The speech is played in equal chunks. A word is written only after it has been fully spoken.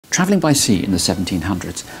Travelling by sea in the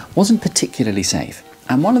 1700s wasn't particularly safe,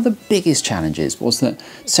 and one of the biggest challenges was that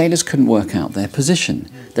sailors couldn't work out their position.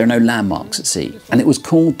 There are no landmarks at sea, and it was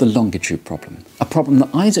called the longitude problem, a problem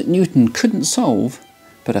that Isaac Newton couldn't solve,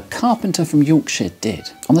 but a carpenter from Yorkshire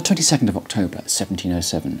did. On the 22nd of October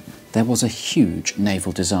 1707, there was a huge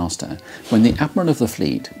naval disaster when the Admiral of the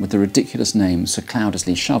fleet, with the ridiculous name Sir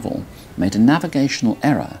Cloudesley Shovel, made a navigational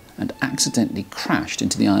error and accidentally crashed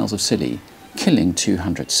into the Isles of Scilly, killing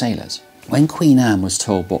 200 sailors. When Queen Anne was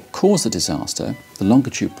told what caused the disaster, the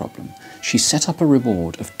longitude problem, she set up a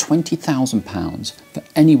reward of £20,000 for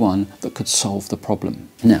anyone that could solve the problem.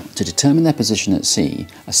 Now, to determine their position at sea,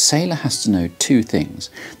 a sailor has to know two things.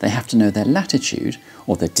 They have to know their latitude,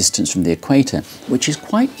 or their distance from the equator, which is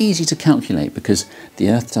quite easy to calculate because the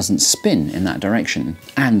Earth doesn't spin in that direction,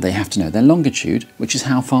 and they have to know their longitude, which is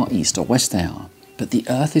how far east or west they are. But the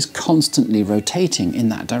Earth is constantly rotating in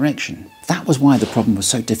that direction. That was why the problem was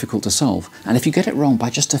so difficult to solve, and if you get it wrong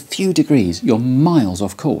by just a few degrees, you're miles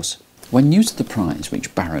off course. When news of the prize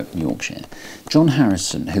reached Barrow in Yorkshire, John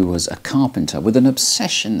Harrison, who was a carpenter with an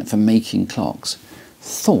obsession for making clocks,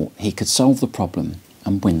 thought he could solve the problem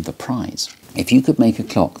and win the prize. If you could make a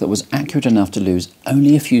clock that was accurate enough to lose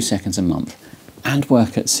only a few seconds a month and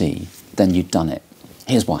work at sea, then you'd done it.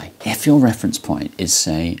 Here's why. If your reference point is,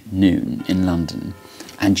 say, noon in London,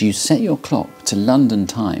 and you set your clock to London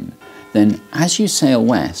time, then as you sail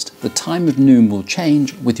west, the time of noon will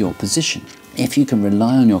change with your position. If you can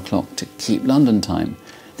rely on your clock to keep London time,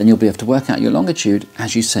 then you'll be able to work out your longitude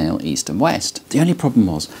as you sail east and west. The only problem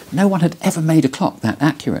was, no one had ever made a clock that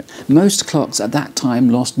accurate. Most clocks at that time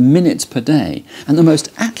lost minutes per day, and the most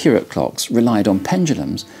accurate clocks relied on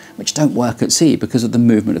pendulums, which don't work at sea because of the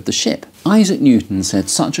movement of the ship. Isaac Newton said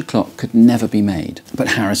such a clock could never be made, but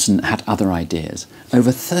Harrison had other ideas.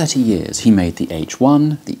 Over 30 years he made the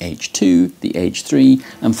H1, the H2, the H3,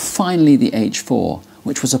 and finally the H4,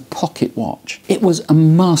 which was a pocket watch. It was a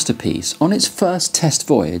masterpiece. On its first test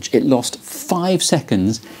voyage, it lost 5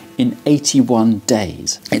 seconds in 81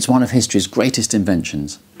 days. It's one of history's greatest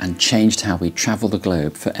inventions and changed how we travel the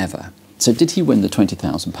globe forever. So did he win the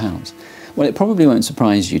 £20,000? Well, it probably won't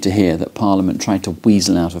surprise you to hear that Parliament tried to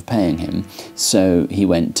weasel out of paying him, so he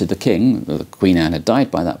went to the King, the Queen Anne had died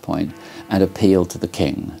by that point, and appealed to the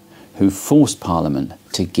King, who forced Parliament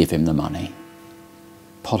to give him the money.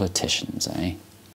 Politicians, eh?